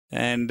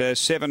And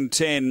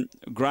 7-10,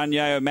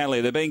 Grenier O'Malley.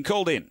 They're being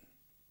called in.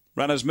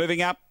 Runners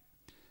moving up.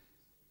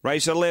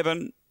 Race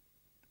 11.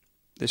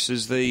 This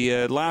is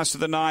the last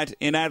of the night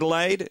in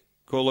Adelaide.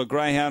 Call the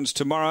Greyhounds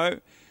tomorrow.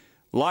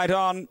 Light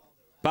on.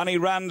 Bunny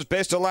runs.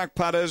 Best of luck,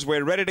 putters.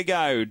 We're ready to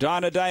go.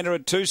 Dinah Dana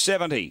at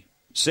 270.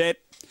 Set.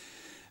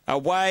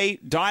 Away,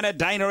 Dinah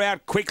Dana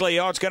out quickly.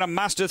 Oh, it's going to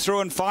muster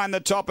through and find the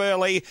top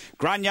early.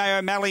 Grenier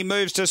O'Malley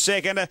moves to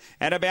second,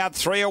 and about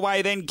 3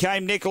 away then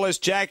came Nicholas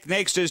Jack.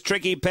 Next is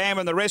Tricky Pam,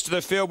 and the rest of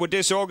the field were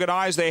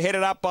disorganised. They're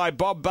headed up by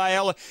Bob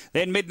Bale,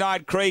 then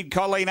Midnight Creed,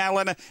 Colleen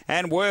Allen,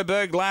 and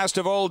Werberg last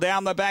of all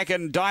down the back,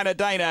 and Dinah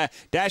Dana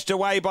dashed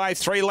away by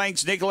 3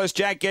 lengths. Nicholas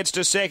Jack gets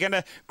to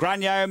second.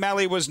 Grenier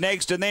O'Malley was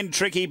next, and then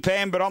Tricky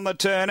Pam, but on the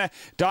turn,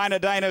 Dinah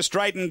Dana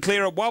straight and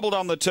clear. It wobbled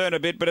on the turn a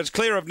bit, but it's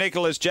clear of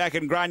Nicholas Jack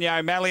and Grenier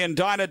O'Malley, and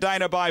Dinah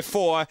Dana by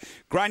 4.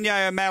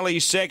 Grenier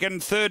O'Malley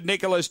second, third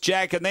Nicholas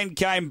Jack, and then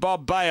came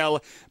Bob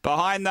Bale.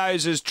 Behind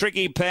those is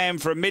Tricky Pam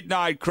from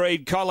Midnight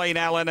Creed, Colleen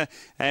Allen,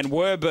 and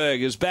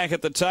Werberg is back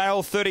at the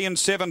tail, 30 and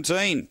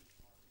 17.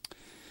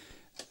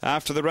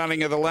 After the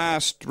running of the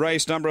last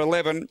race, number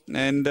 11,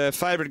 and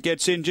favourite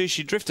gets in. Gee,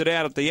 she drifted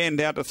out at the end,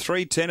 out to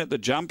 3:10 at the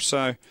jump,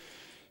 so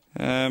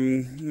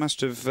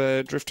must have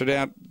drifted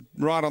out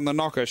right on the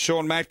knocker.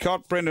 Sean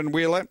Matcott, Brendan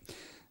Wheeler.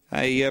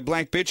 A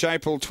Black Bitch,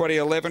 April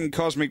 2011,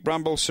 Cosmic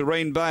Brumble,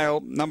 Serene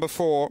Bale, number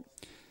 4.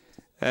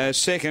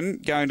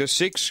 Second, going to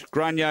 6,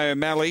 Grenier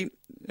O'Malley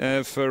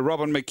for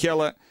Robin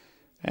McKellar,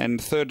 and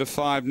third to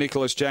 5,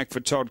 Nicholas Jack for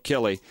Todd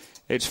Kelly.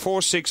 It's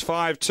 4, 6,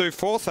 5, 2,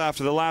 4th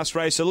after the last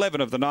race 11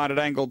 of the night at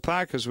Angle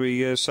Park, as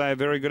we say a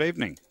very good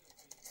evening.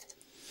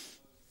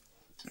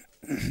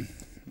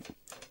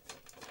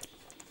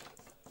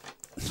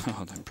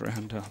 Oh, the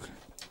brown dog.